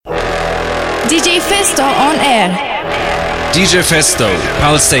DJFESTO on air. DJFESTO,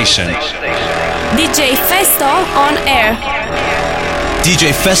 Pal Station. DJFESTO on air.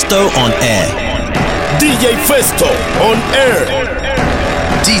 DJFESTO on air. DJFESTO on air.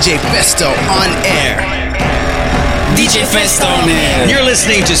 DJFESTO on air. DJFESTO on air. You're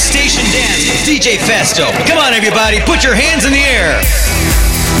listening to Station Dance with DJFESTO. Come on, everybody, put your hands in the air.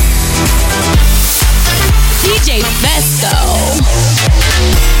 DJFESTO.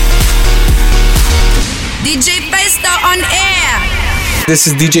 DJFESTO on air. This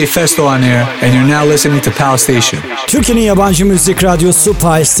is DJFESTO on air and you're now listening to Pal Station. Türkiye'nin yabancı müzik radyosu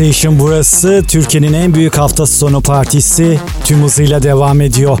Part Station burası. Türkiye'nin en büyük hafta sonu partisi tüm hızıyla devam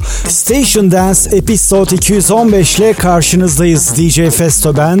ediyor. Station Dance Episode 215 ile karşınızdayız.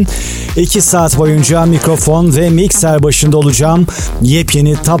 DJFESTO ben. 2 saat boyunca mikrofon ve mikser başında olacağım.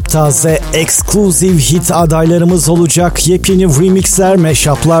 Yepyeni taptaze exclusive hit adaylarımız olacak. Yepyeni remixler,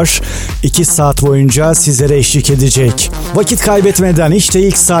 mashuplar 2 saat boyunca sizlere eşlik edecek. Vakit kaybetmeden işte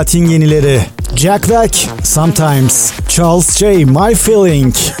ilk saatin yenileri. Jack Beck, Sometimes, Charles J, My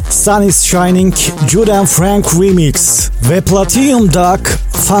Feeling, Sun is Shining, Jude and Frank Remix ve Platinum Dog,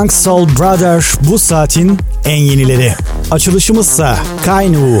 Funk Soul Brother bu saatin en yenileri. Açılışımızsa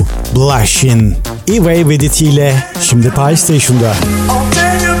Kainu, Blushin, E-Way ve DT ile şimdi Part Station'da.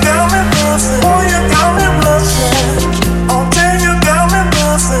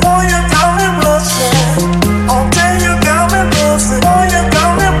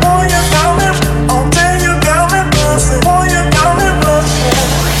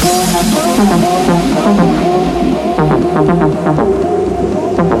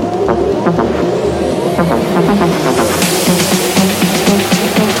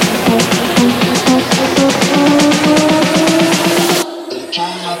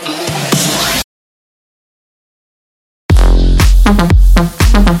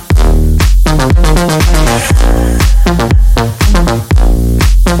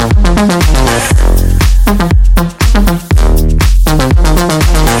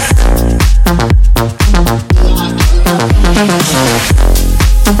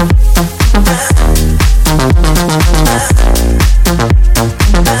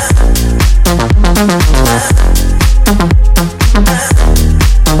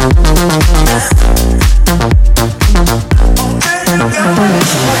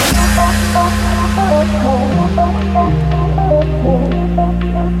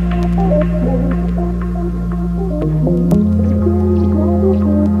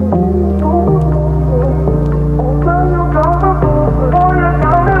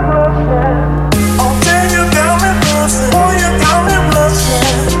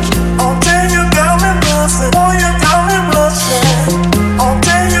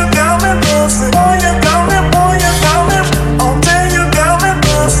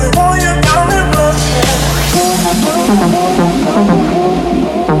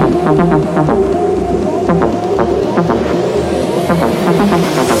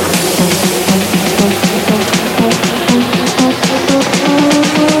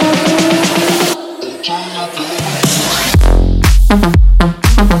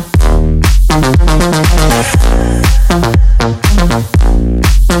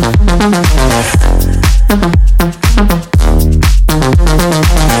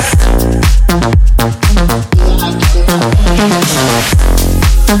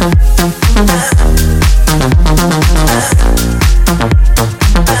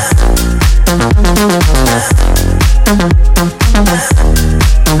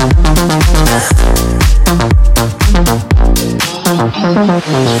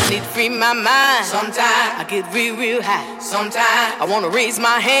 I wanna raise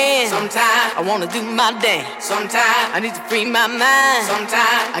my hand. Sometimes I wanna do my dance. Sometimes I need to free my mind.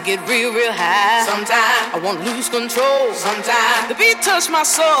 Sometimes I get real, real high. Sometimes I wanna lose control. Sometimes the beat touch my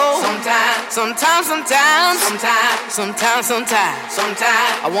soul. Sometimes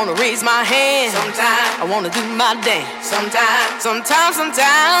I wanna raise my hand. Sometimes I wanna do my dance. Sometimes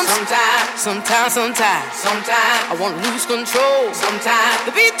I wanna lose control. Sometimes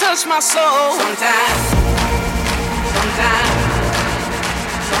the beat touch my soul. Sometimes.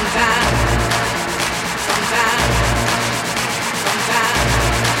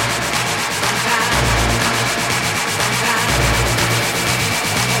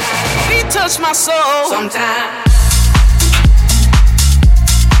 Beat touch my soul. Sometimes.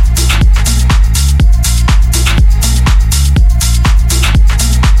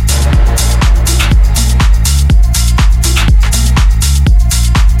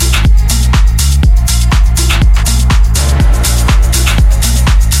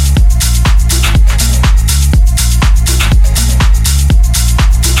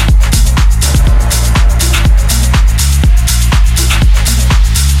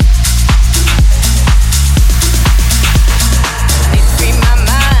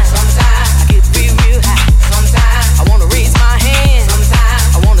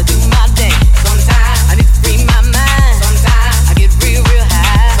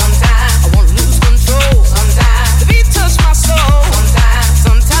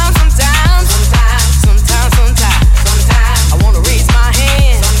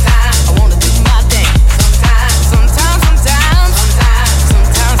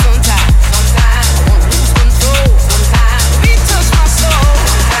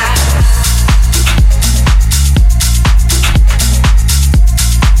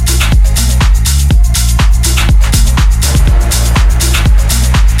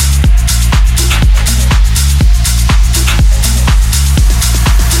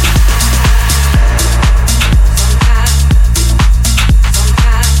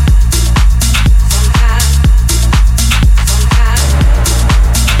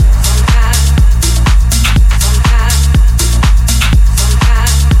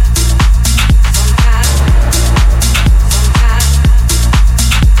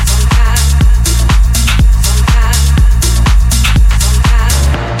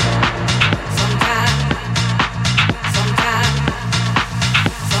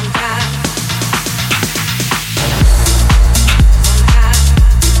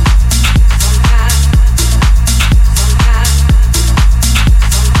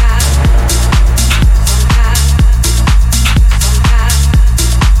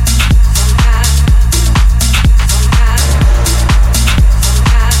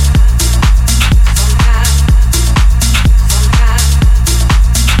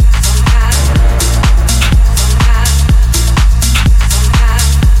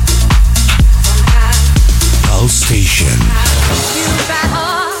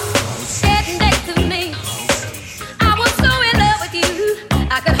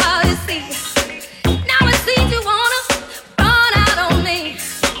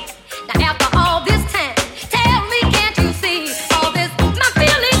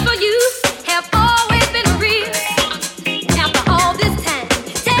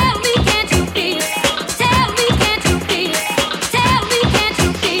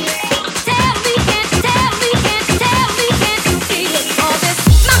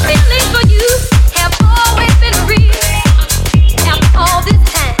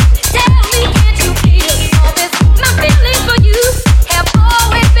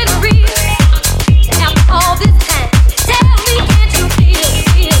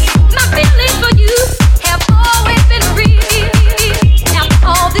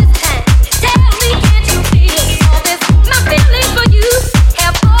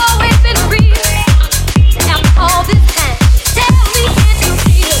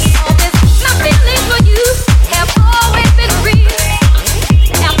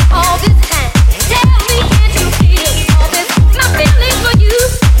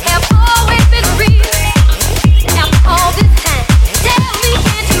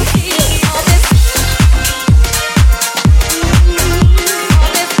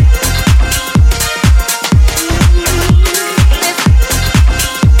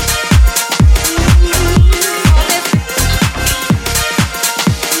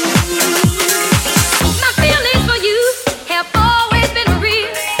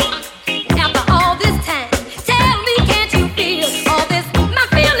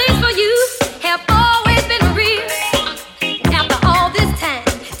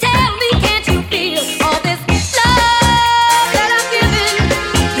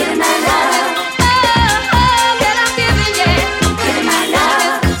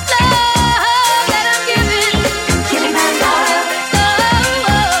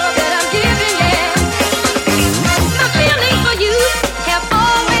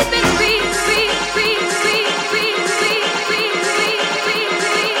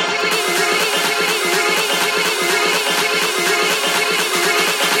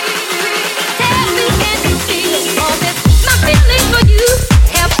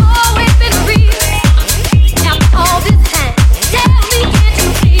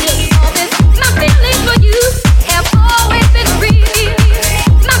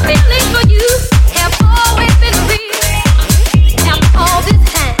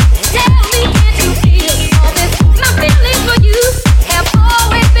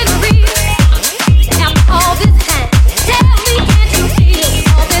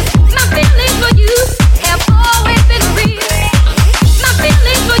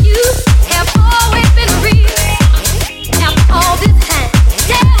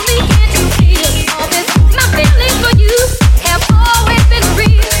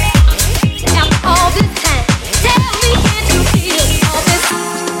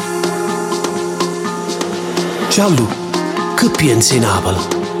 Giallo, che pensi di Napoli?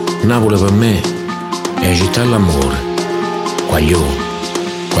 Napoli per me è la città dell'amore.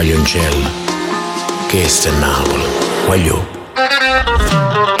 Quaglioncello, che è Napoli, quagliò.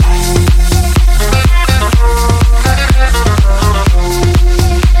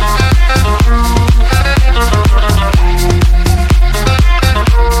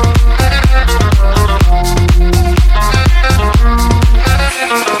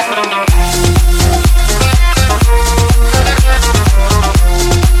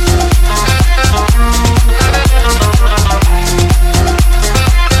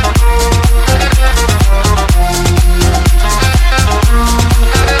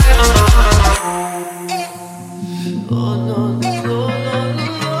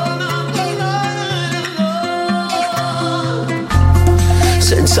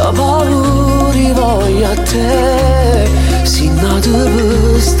 Senza paura voglio a te, si nato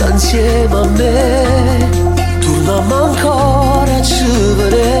per sta insieme a me. Torniamo ancora a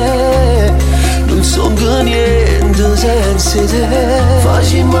civere, non so che niente senza te.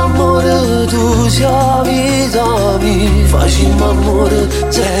 Facciamo amore, tu sei vita mia. Facciamo amore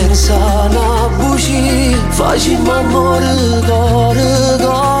senza una bugia. Facciamo amore,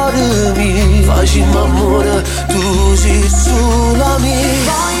 cuore mio. Facciamo amore, tu sei sulla mia.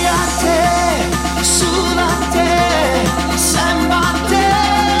 Voglio a te, sulla te, sempre a te.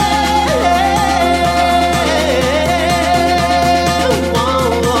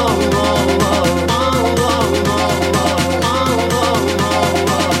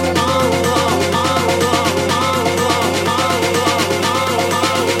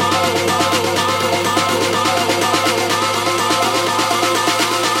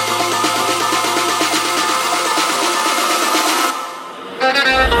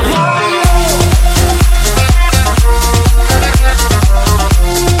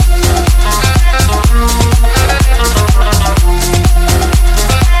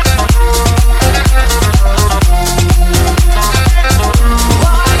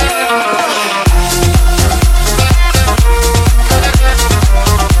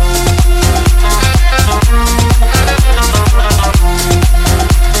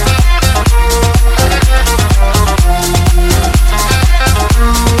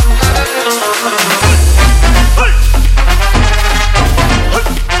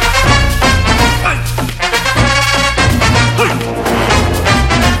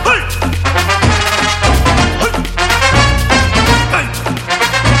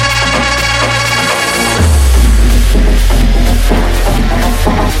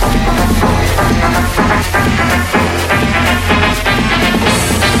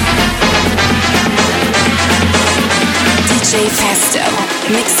 DJFESTO,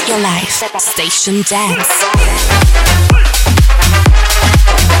 mix your life, Station Dance.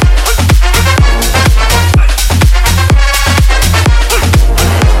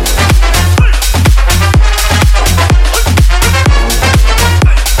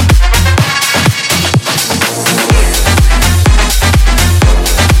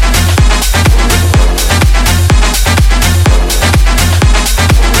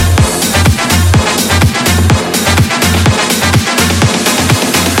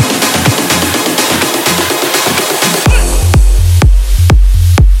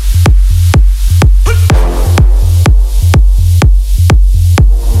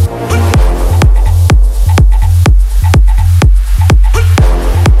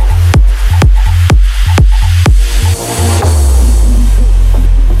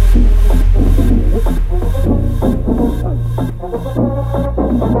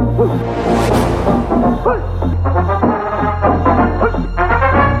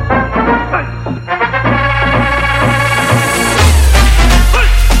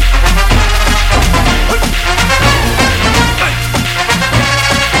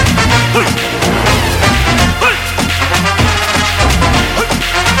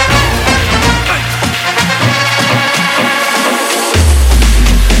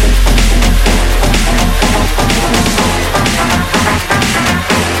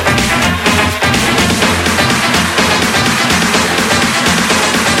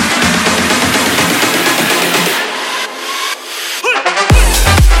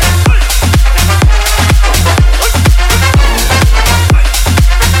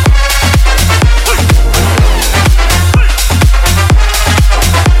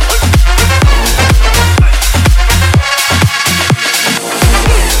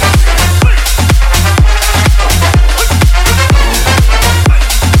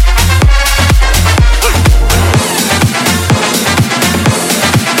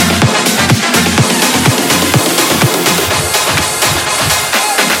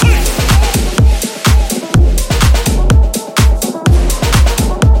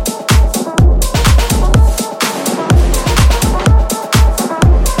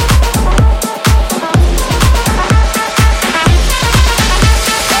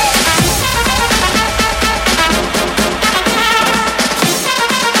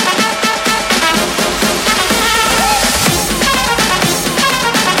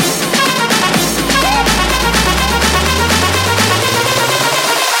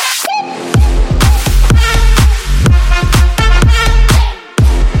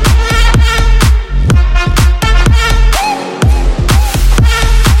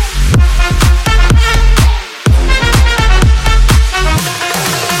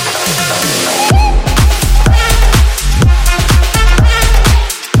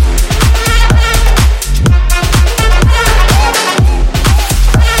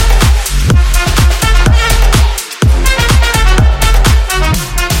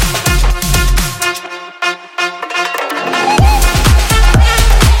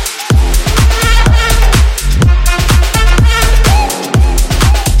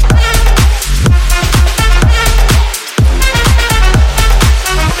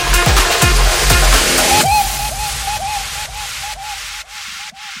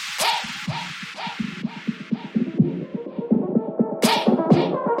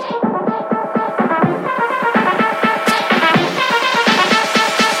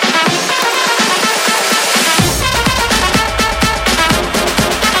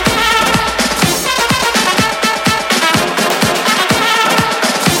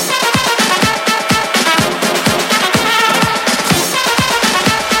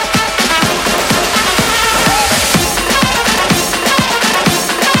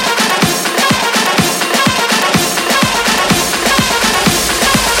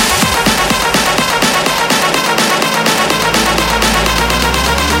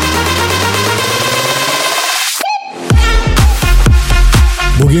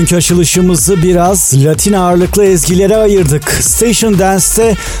 Bugünkü açılışımızı biraz Latin ağırlıklı ezgilere ayırdık. Station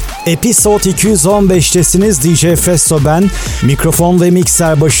Dance'te Episode 215'tesiniz. DJFESTO ben. Mikrofon ve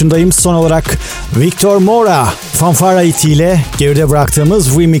mikser başındayım. Son olarak Victor Mora fanfara itiyle geride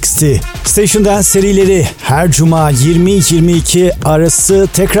bıraktığımız remixti. Station Dance serileri her cuma 20-22 arası,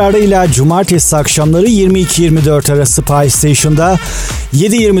 tekrarıyla cumartesi akşamları 22-24 arası Pi Station'da,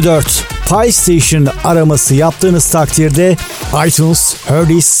 7-24 Pi Station araması yaptığınız takdirde iTunes,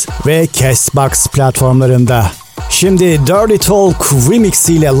 Herdis ve Castbox platformlarında. Şimdi Dirty Talk Remix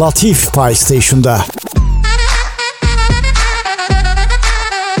ile Latif Pi Station'da.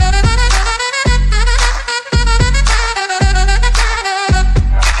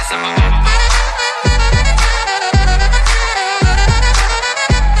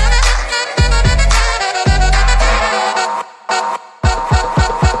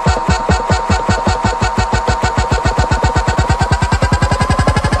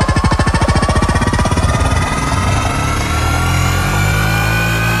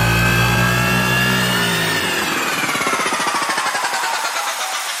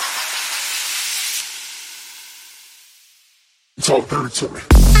 Talk dirty to me.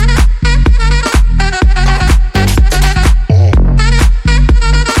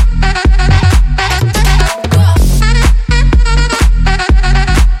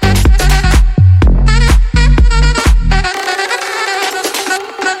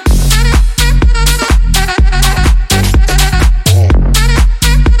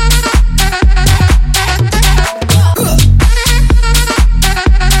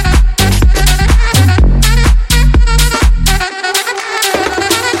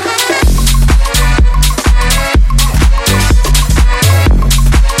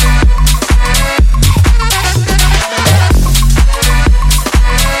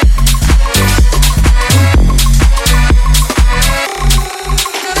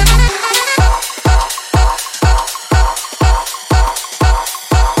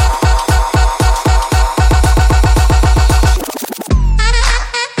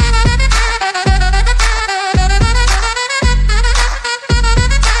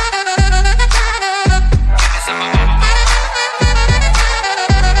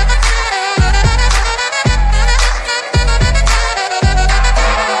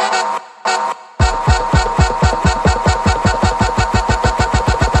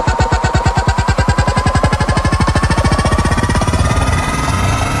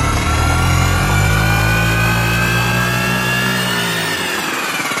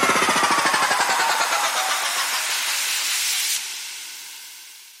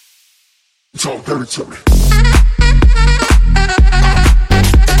 Talk dirty to me.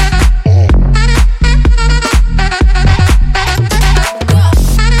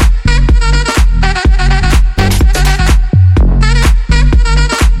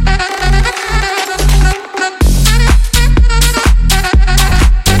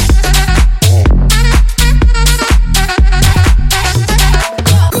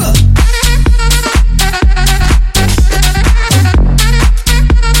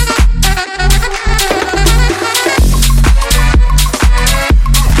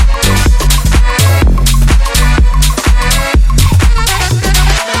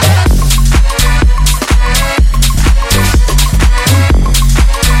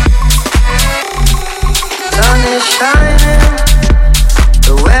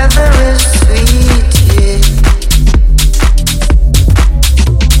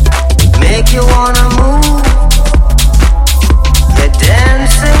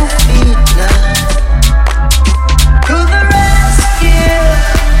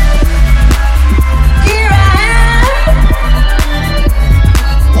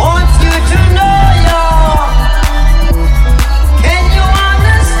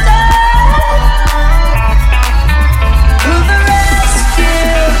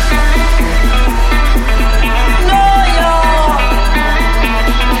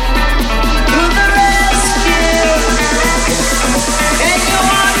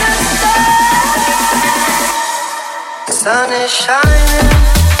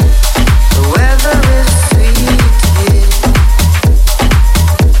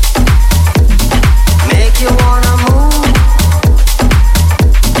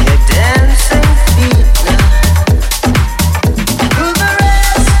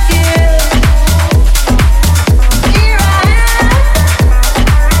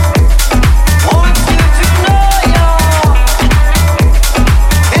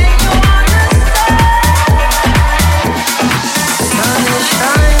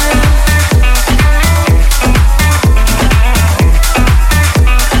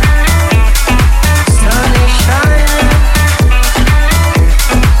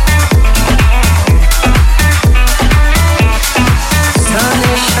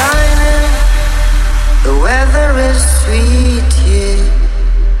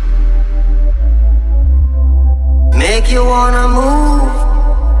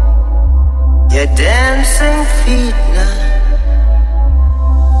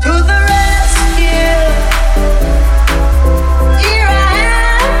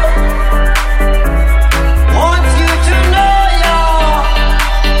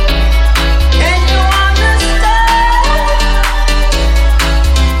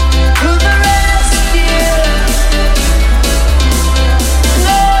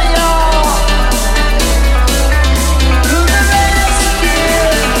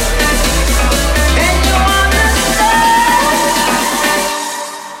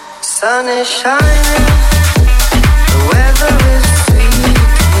 sun is shining, the weather is sweet,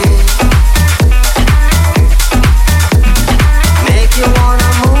 make you wanna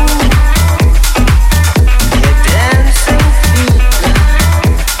move your dancing feet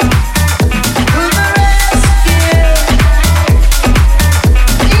to the rescue.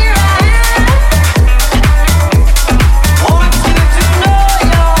 Here I am, want you to know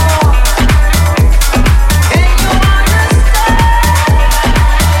you're, can you understand?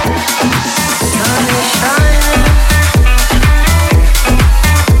 Sun is shining,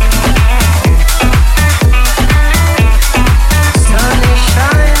 sun is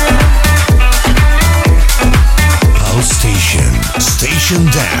shining. Pulse Station, Station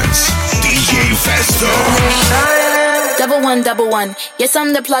Dance, DJFESTO. Double one. Yes,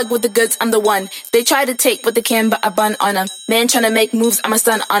 I'm the plug with the goods, I'm the one. They try to take what they can, but I bun on them. Man tryna make moves, I'm a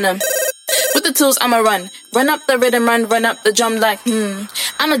stun on them. With the tools, I'ma run. Run up the rhythm, run up the drum like,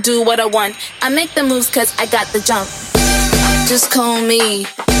 I'ma do what I want. I make the moves cause I got the jump. Just call me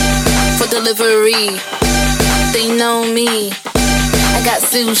for delivery. They know me. I got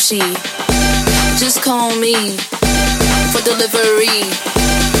sushi. Just call me for delivery.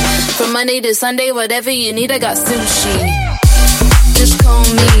 From Monday to Sunday, whatever you need, I got sushi. Just call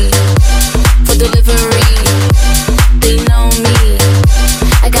me for delivery. They know me.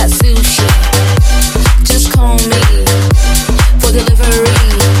 I got sushi. Just call me for delivery.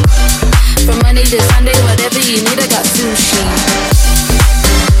 From Monday to Sunday, whatever you need, I got sushi.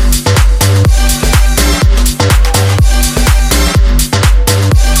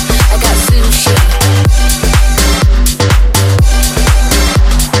 I got sushi.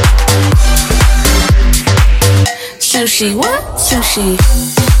 Sushi, what? Sushi.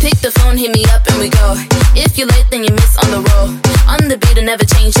 Pick the phone, hit me up and we go. If you're late, then you miss on the roll. On the beat, I never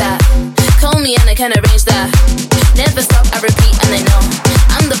change that. Call me and I can arrange that. Never stop, I repeat and I know.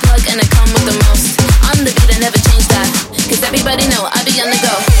 I'm the plug and I come with the most. On the beat, I never change that. Cause everybody know I be on the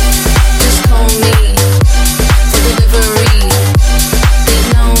go. Just call me for delivery. They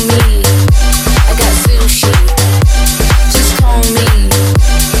know me. I got sushi. Just call me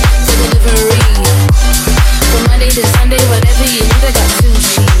for delivery. From Monday to Sunday, whatever you need, I got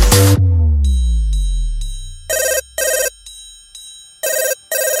sushi.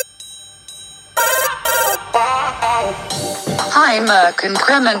 Hi, Merck and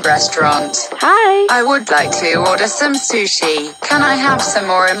Kremen Restaurant. Hi. I would like to order some sushi. Can I have some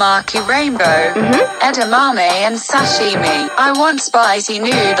orimaki rainbow, edamame and sashimi? I want spicy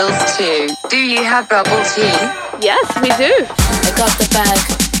noodles too. Do you have bubble tea? Yes, we do. I got the bag,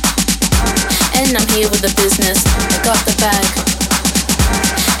 and I'm here with the business. I got the bag,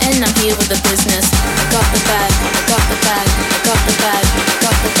 and I'm here with the business. I got the bag, I got the bag, I got the bag, I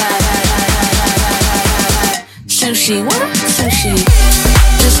got the bag. Sushi, what? Sushi.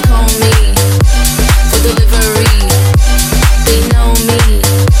 Just call me for delivery. They know me.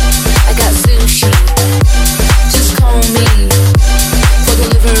 I got sushi. Just call me for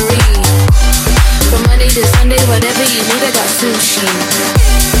delivery. From Monday to Sunday, whatever you need, I got sushi.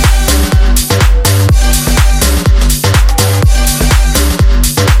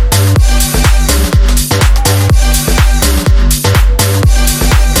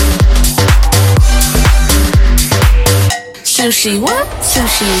 Sushi, what?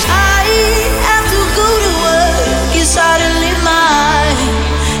 Sushi. I have to go to work. It's hard to leave my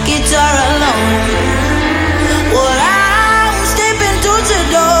guitar alone. Well, I'm stepping to the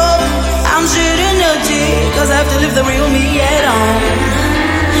door. I'm sitting empty, cause I have to leave the real me at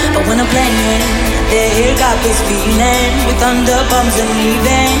home. But when I'm playing, the air got this feeling. With thunder bumps and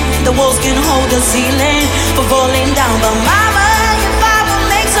leaving, the walls can hold the ceiling for falling down. But mama, if I would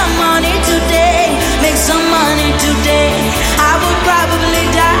make some money today, make some money today, I would probably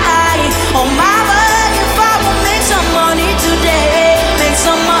die. Oh mama, if I would make some money today, make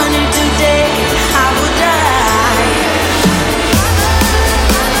some money today, I would die.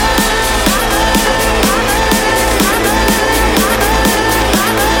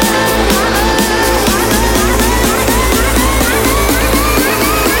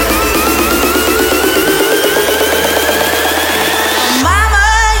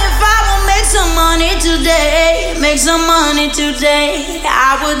 Make some money today,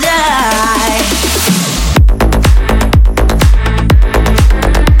 I would die.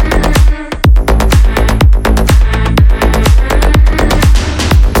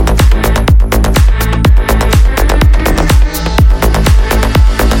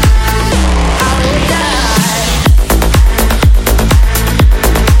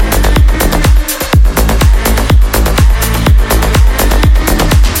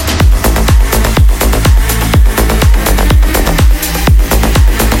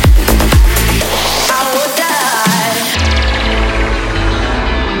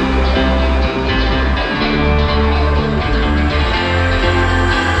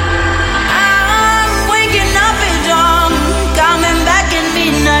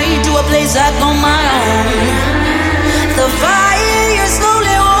 inside on my own. The fire you're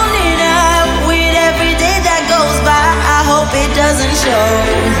slowly warming up with every day that goes by. I hope it doesn't show.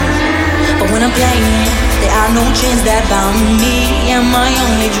 But when I'm playing, there are no chains that bound me. Am I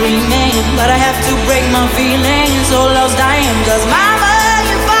only dreaming? But I have to break my feelings. So love's dying. Cause mama,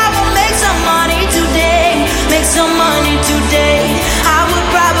 if I will make some money today, make some money today, I would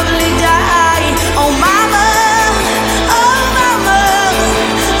probably die. Oh mama, oh mama,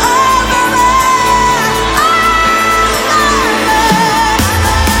 oh mama, oh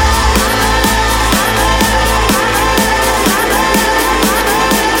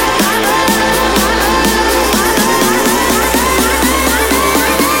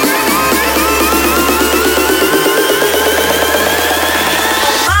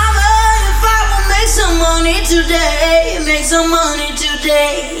today, make some money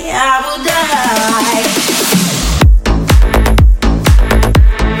today, I will die.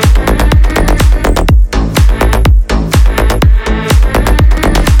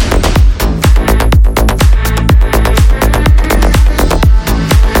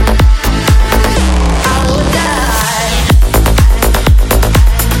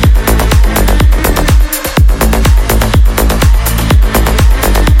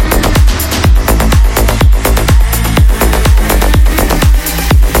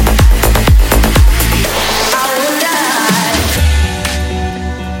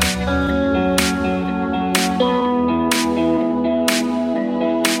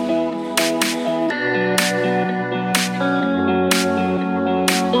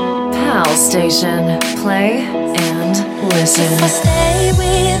 Station, play and listen. If I stay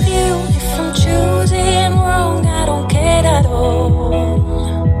with you, if I'm choosing wrong, I don't care at all.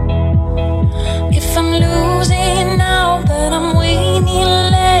 If I'm losing now, but I'm winning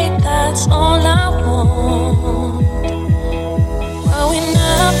late, that's all I want. Growing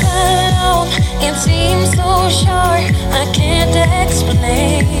up alone, it seems so short, I can't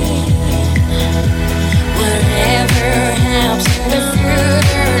explain. Whatever happens in the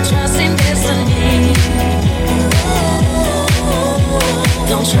future, trust in destiny.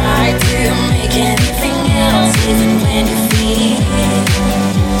 Don't try to make anything else, even when you feel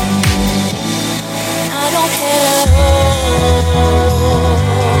I don't care at all.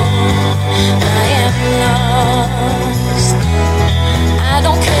 I am lost. I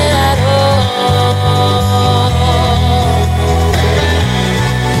don't care at all.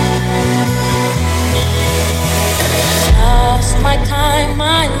 Lost my time,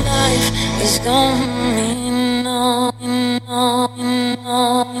 my life is going on.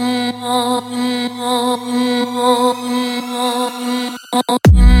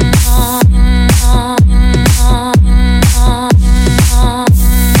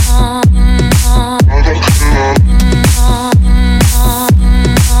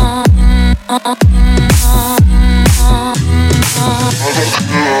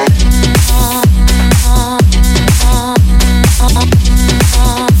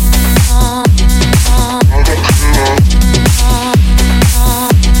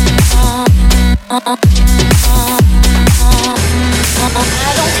 Part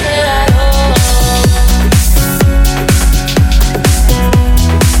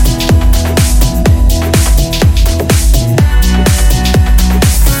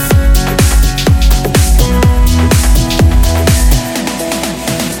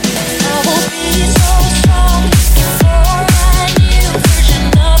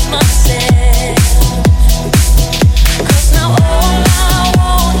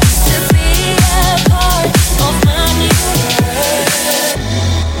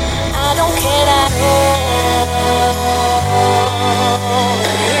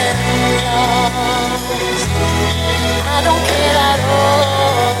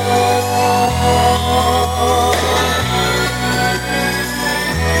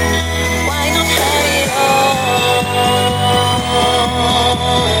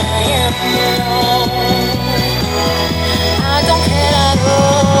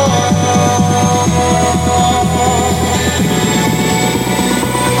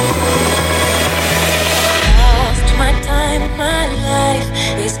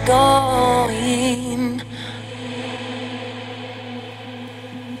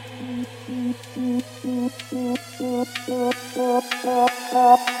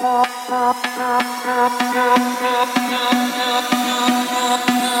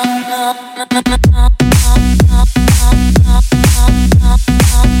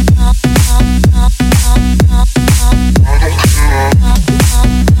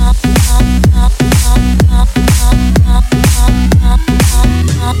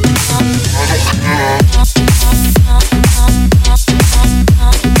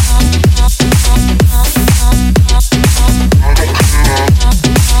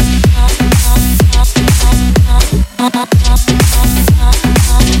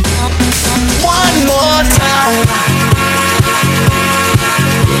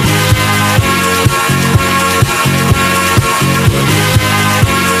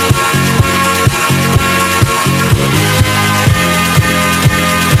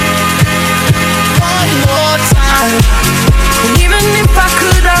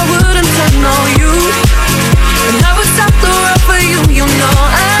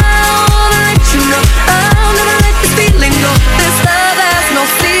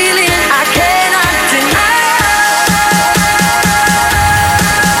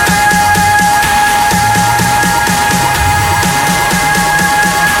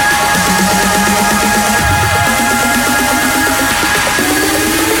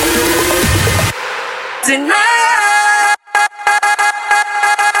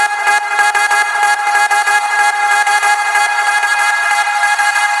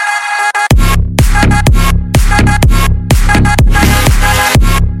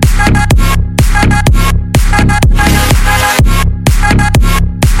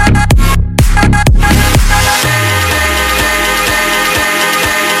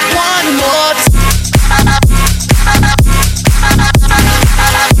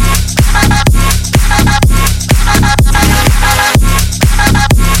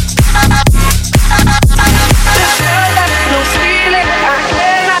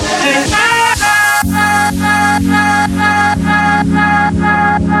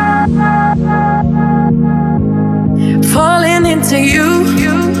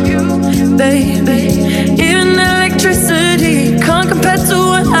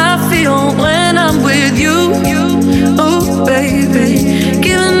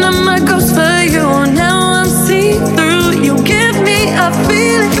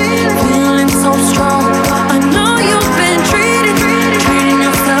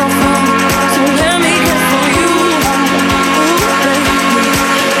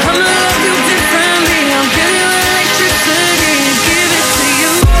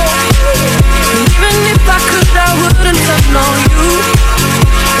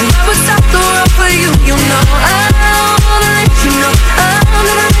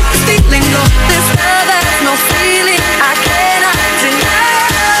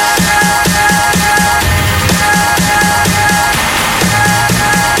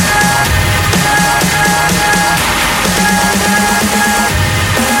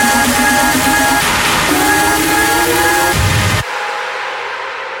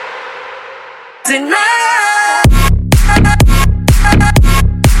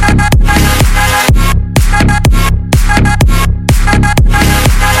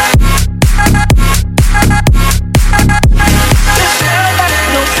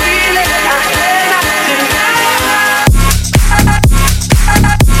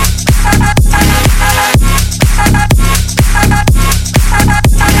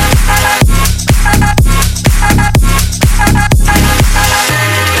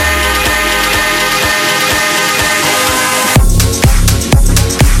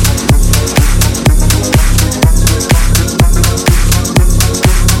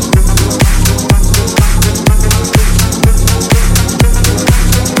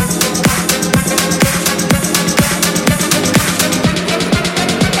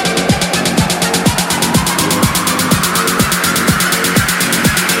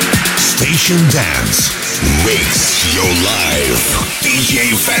Station Dance makes your life.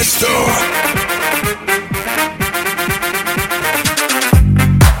 DJFESTO.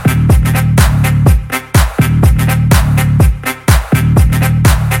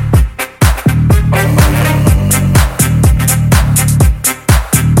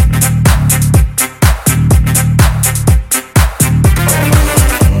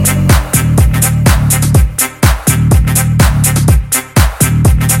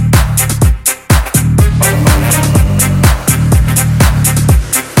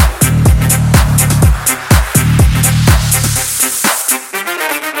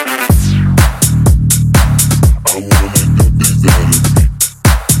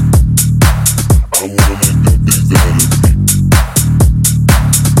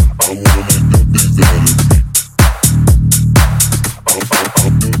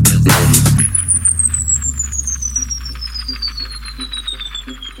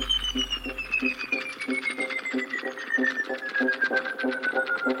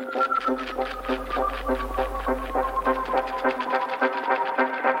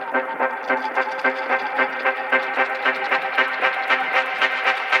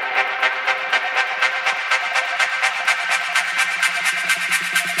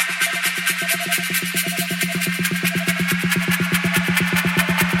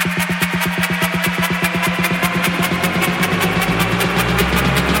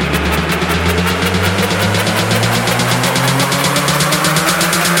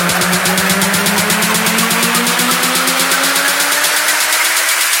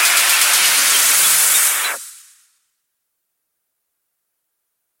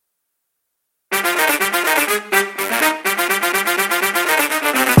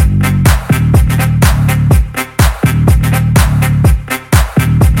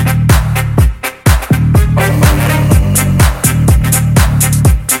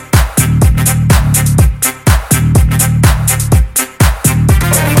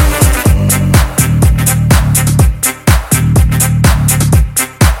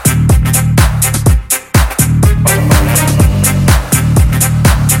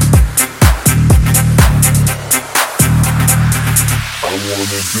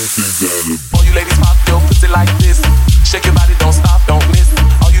 All you ladies pop your pussy like this. Shake your body, don't stop, don't miss.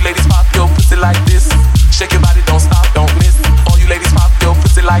 All you ladies pop your pussy like this. Shake your body, don't stop, don't miss. All you ladies pop your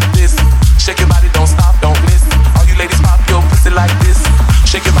pussy like this. Shake your body, don't stop, don't miss. All you ladies pop your pussy like this.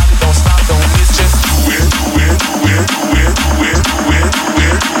 Shake your body, don't stop, don't miss. Just do it, do it, do it, do it, do it, do it, do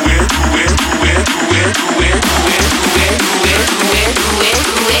it, do it, do it, do it, do it, do it, do it, do it, do it, do it, do it,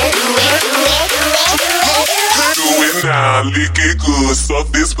 do it, do it, do it. Do it now, lick it good, suck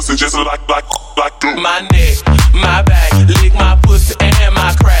this pussy just like my neck, my back, lick my pussy and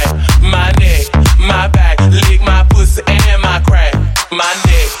my crack. My neck, my back, lick my pussy and my crack. My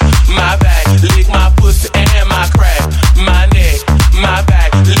neck, my back, lick my pussy and my crack. My neck, my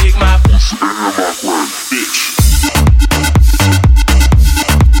back, lick my pussy and my crack, bitch.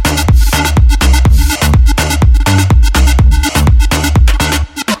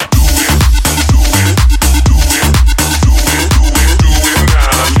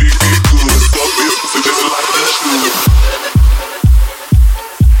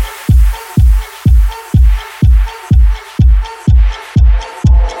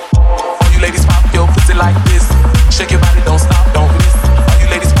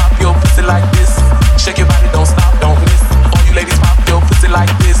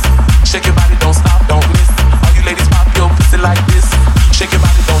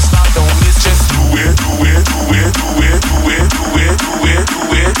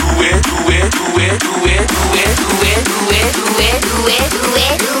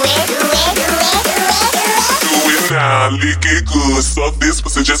 Lick it good, suck this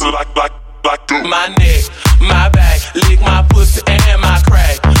pussy just like my neck, my back, lick my pussy and my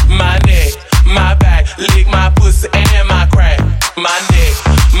crack. My neck, my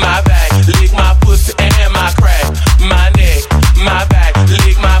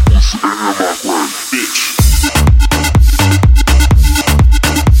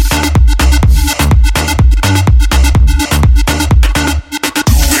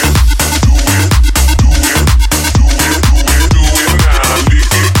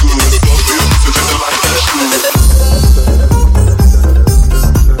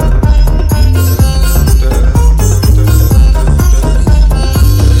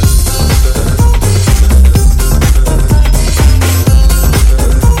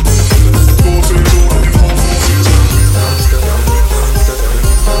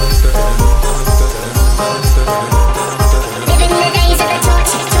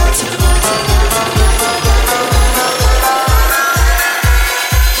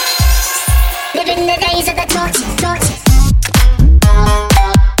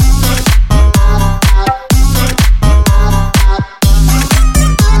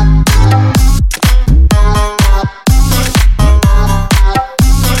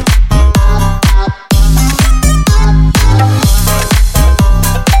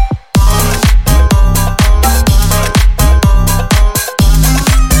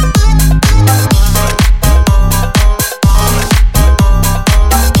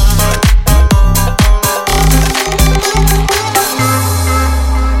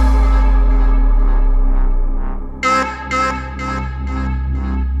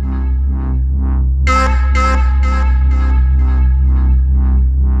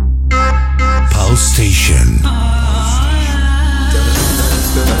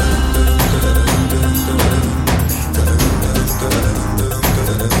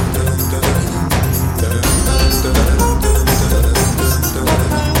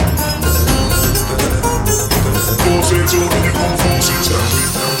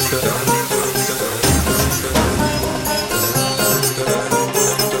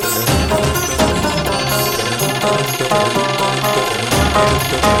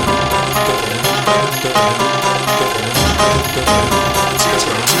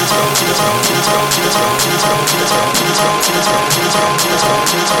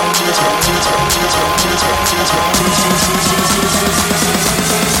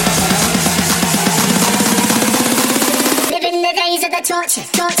Living the days of the torture.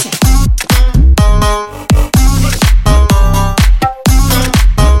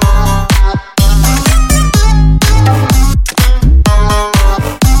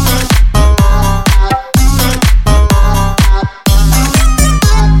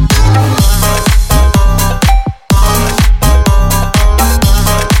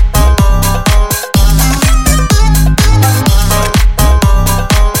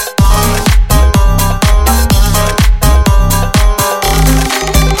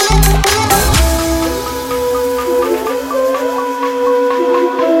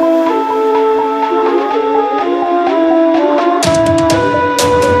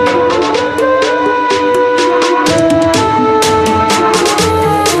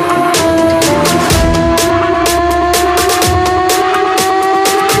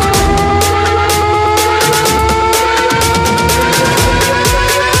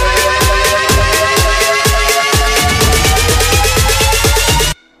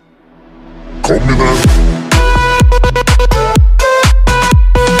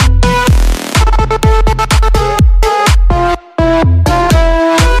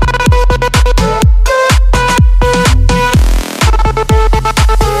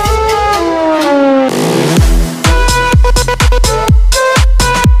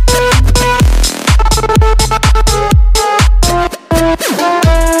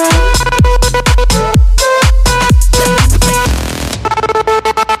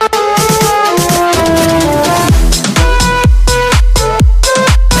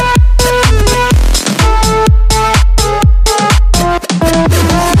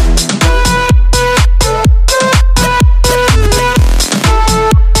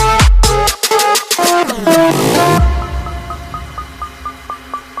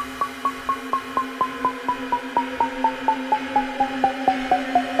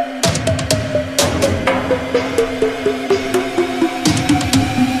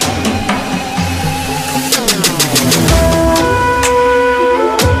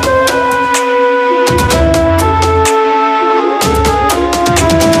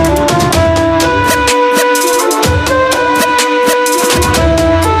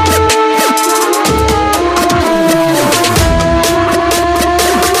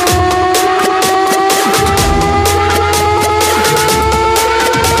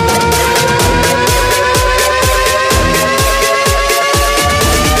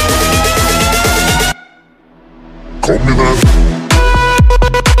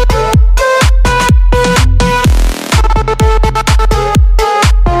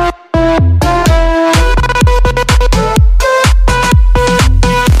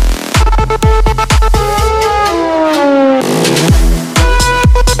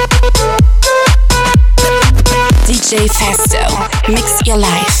 DJFESTO, Mix Your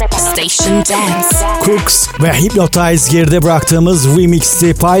Life, Station Dance. Cooks ve Hypnotize geride bıraktığımız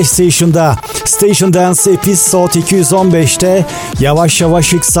remixti Pie Station'da. Station Dance Episode 215'te yavaş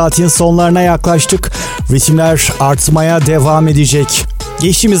yavaş ilk saatin sonlarına yaklaştık. Ritimler artmaya devam edecek.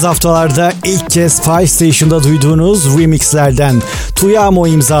 Geçtiğimiz haftalarda ilk kez Pie Station'da duyduğunuz remixlerden Tuyamo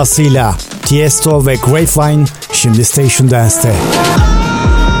imzasıyla Tiesto ve Grapevine şimdi Station Dance'te.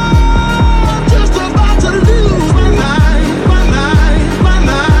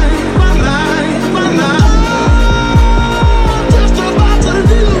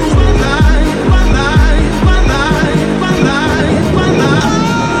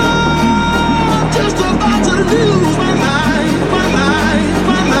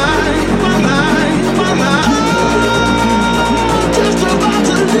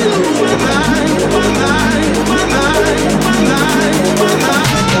 One night.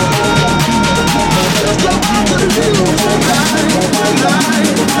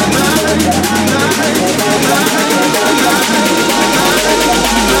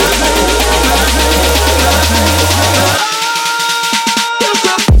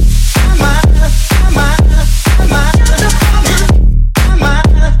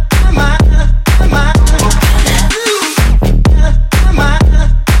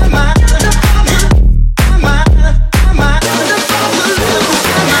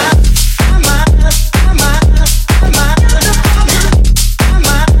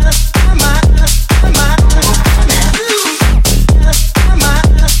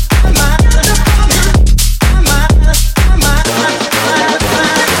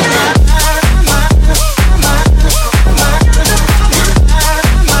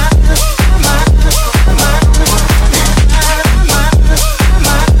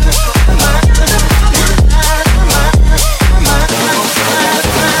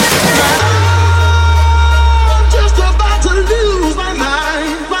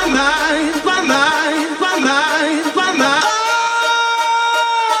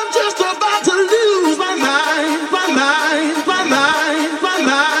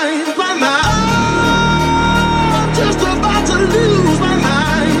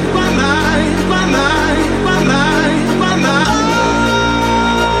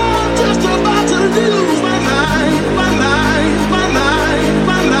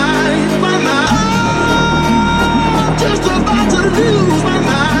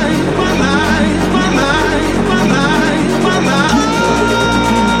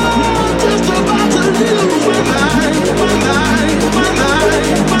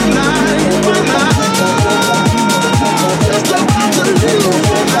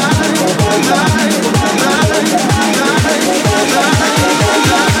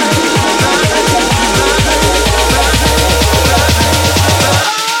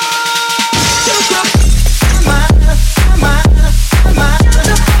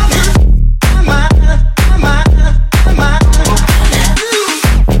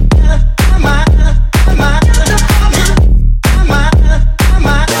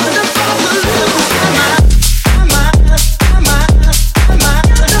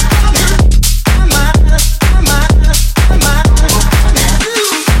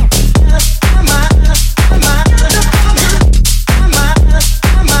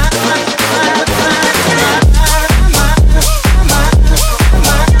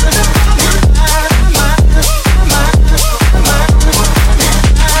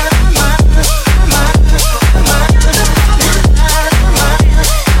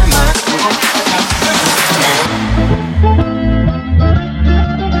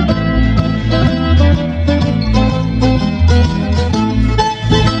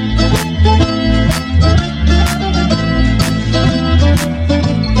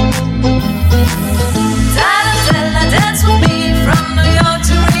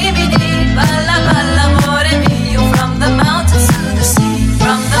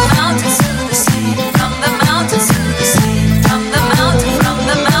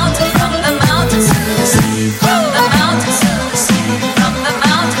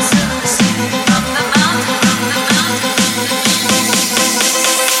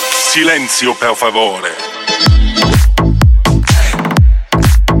 Silenzio, per favore.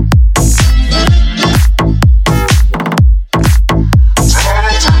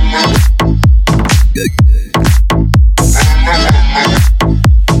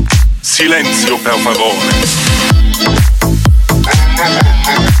 Silenzio, per favore.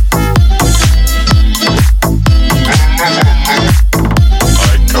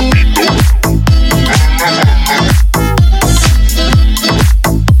 Hai capito?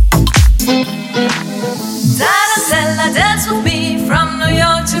 Tarantella, dance with me from New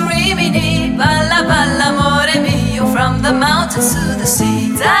York to Rimini. Balla, balla, amore mio, from the mountains to the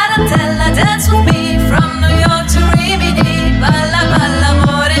sea. Tarantella, dance with me from New York to Rimini. Balla, balla,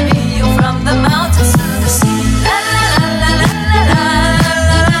 amore mio, from the mountains to the sea. La la la la la la la.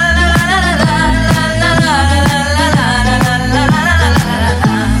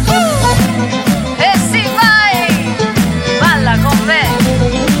 E sì, vai! Balla con me!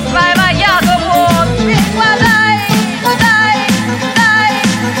 Vai, vagliato buon! Qua dai! Dai! Dai!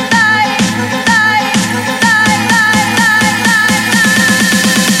 Dai! Dai! Dai! Dai! Dai!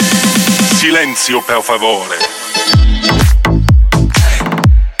 Silenzio, per favore.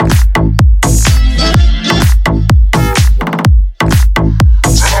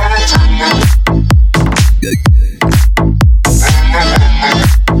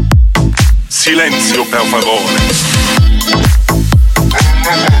 Silenzio, per favore.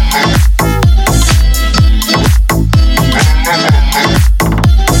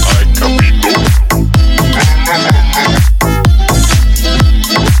 Hai capito?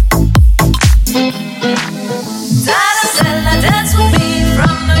 Tarantella, dance with me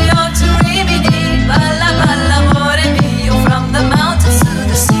from New York to Rimini. Balla, balla, amore mio, from the mountains to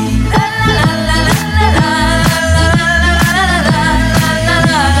the sea. La la la la la la.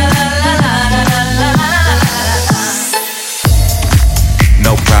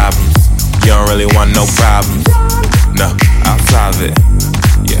 No problems, you don't really want no problems. No, I'll solve it.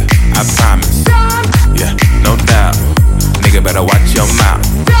 Yeah, I promise. Yeah, no doubt. Nigga better watch your mouth.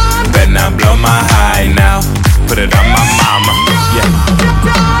 Better not blow my high now. Put it on my mama. Yeah.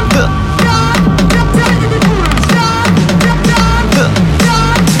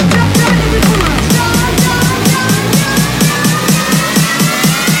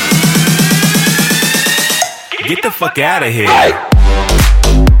 Get the fuck out of here.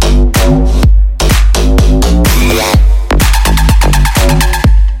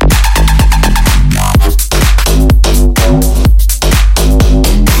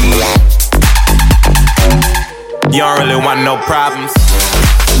 You don't really want no problems.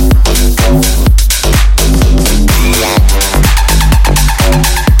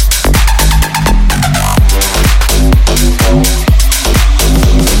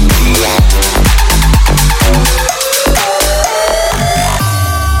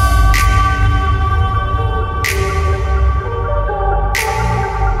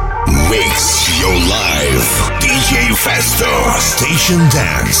 Mix your life. DJFESTO. Station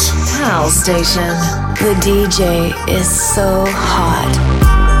Dance. Pal Station. The DJ is so hot.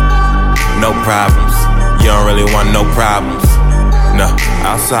 No problems. You don't really want no problems. No,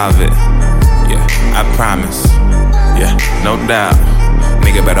 I'll solve it. Yeah, I promise. Yeah, no doubt.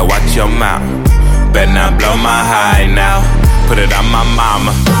 Nigga better watch your mouth. Better not blow my high now. Put it on my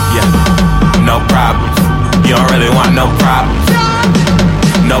mama. Yeah, no problems. You don't really want no problems.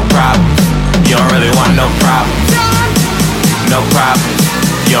 No problems. You don't really want no problems. No problems.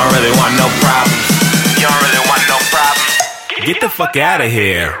 You don't really want no problems. You don't really want no problems. Get the fuck out of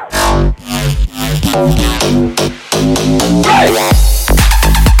here.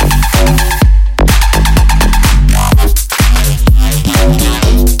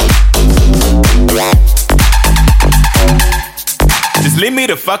 Just leave me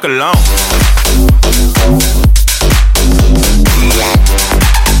the fuck alone.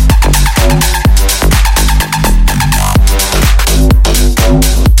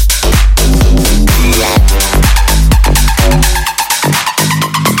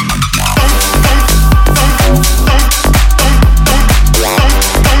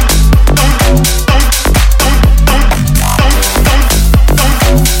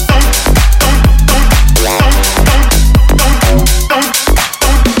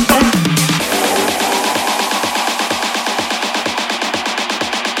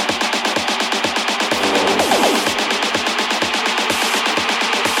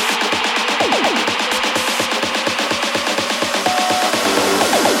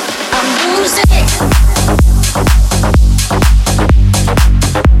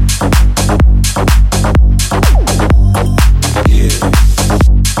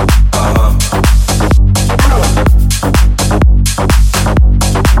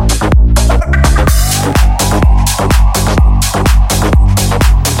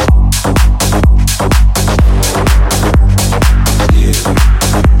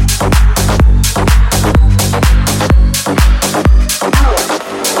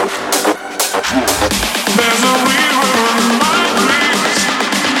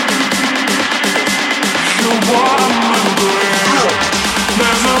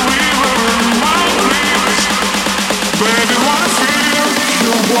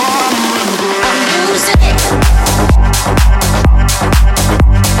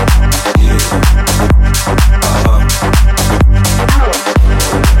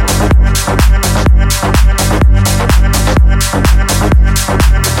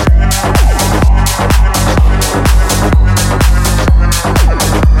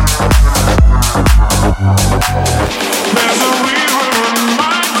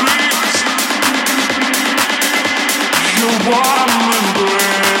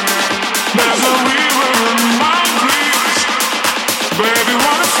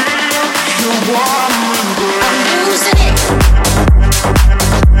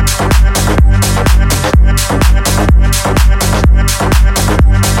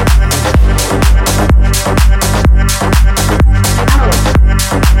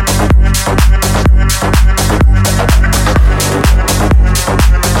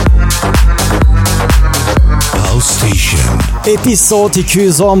 Episode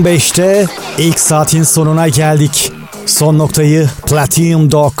 215'te ilk saatin sonuna geldik. Son noktayı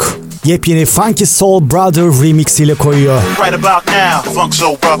Platinum Dog yepyeni Funky Soul Brother remix ile koyuyor. Right about now, Funk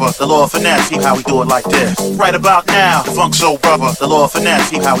Soul Brother, the law of finesse, see how we do it like this. Right about now, Funk Soul Brother, the law of finesse,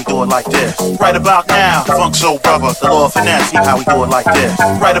 see how we do it like this. Right about now, Funk Soul Brother, the law of finesse, see how we do it like this.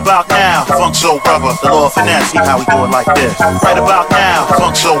 Right about now, Funk Soul Brother, the law of finesse, see how we do it like this. Right about now,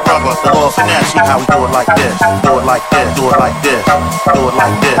 Funk Soul Brother, the law of finesse, see how we do it like this. Do it like this, do it like this, do it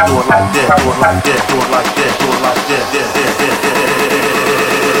like this, do it like this, do it like this, do it like this, do it like this,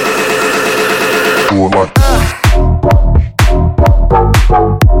 do it like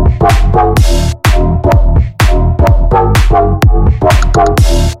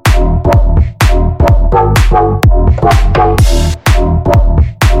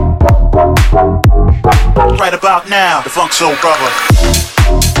right about now, the Funk Soul Brother.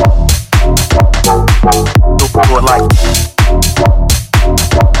 Do it like,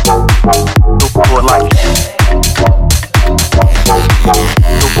 do it like,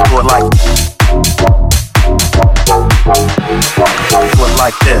 do it like. Do it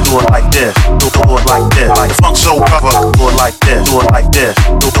like this, do it like this, do it like this, like the Funk Soul Brother. Do it like this, do it like this,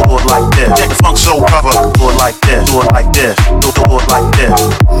 do it like this. Check the Funk Soul Brother. Do it like this, do it like this, do it like this.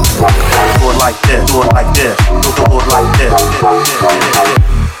 Do it like this, do it like this, do it like this.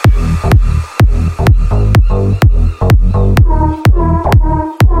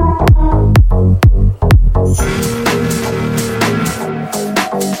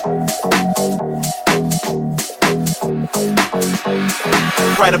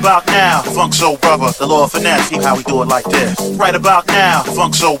 Right about now, Funk Soul Brother, the law of finesse, see how we do it like this. Right about now,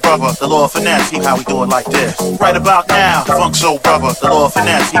 Funk Soul Brother, the law of finesse, see how we do it like this. Right about now, Funk Soul Brother, the law of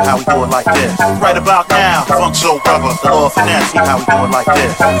finesse, see how we do it like this. Right about now, Funk Soul Brother, the law of finesse, see how we do it like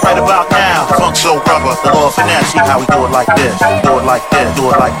this. Right about now, Funk Soul Brother, the law of finesse, see how we do it like this. Do it like this, do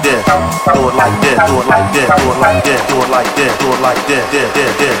it like this, do it like this, do it like this, do it like this, do it like this, do it like this.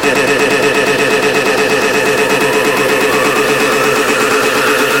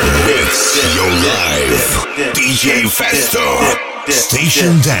 Mix your life. DJFESTO.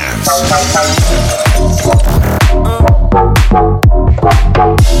 Station Dance.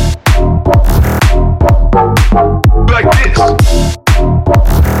 Like this.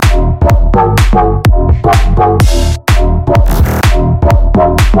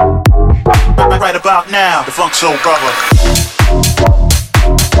 Right about now, the Funk Soul Brother.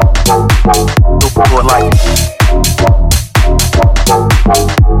 Do it like.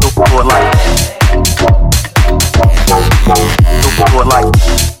 Do it like. Do it like.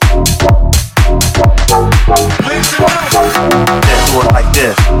 Do it like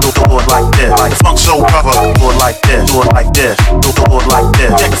this. Do it like this. Like the Funk Soul Brother. Do it like this. Do it like this. Do it like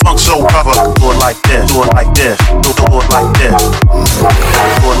this. Check the Funk Soul Brother. Do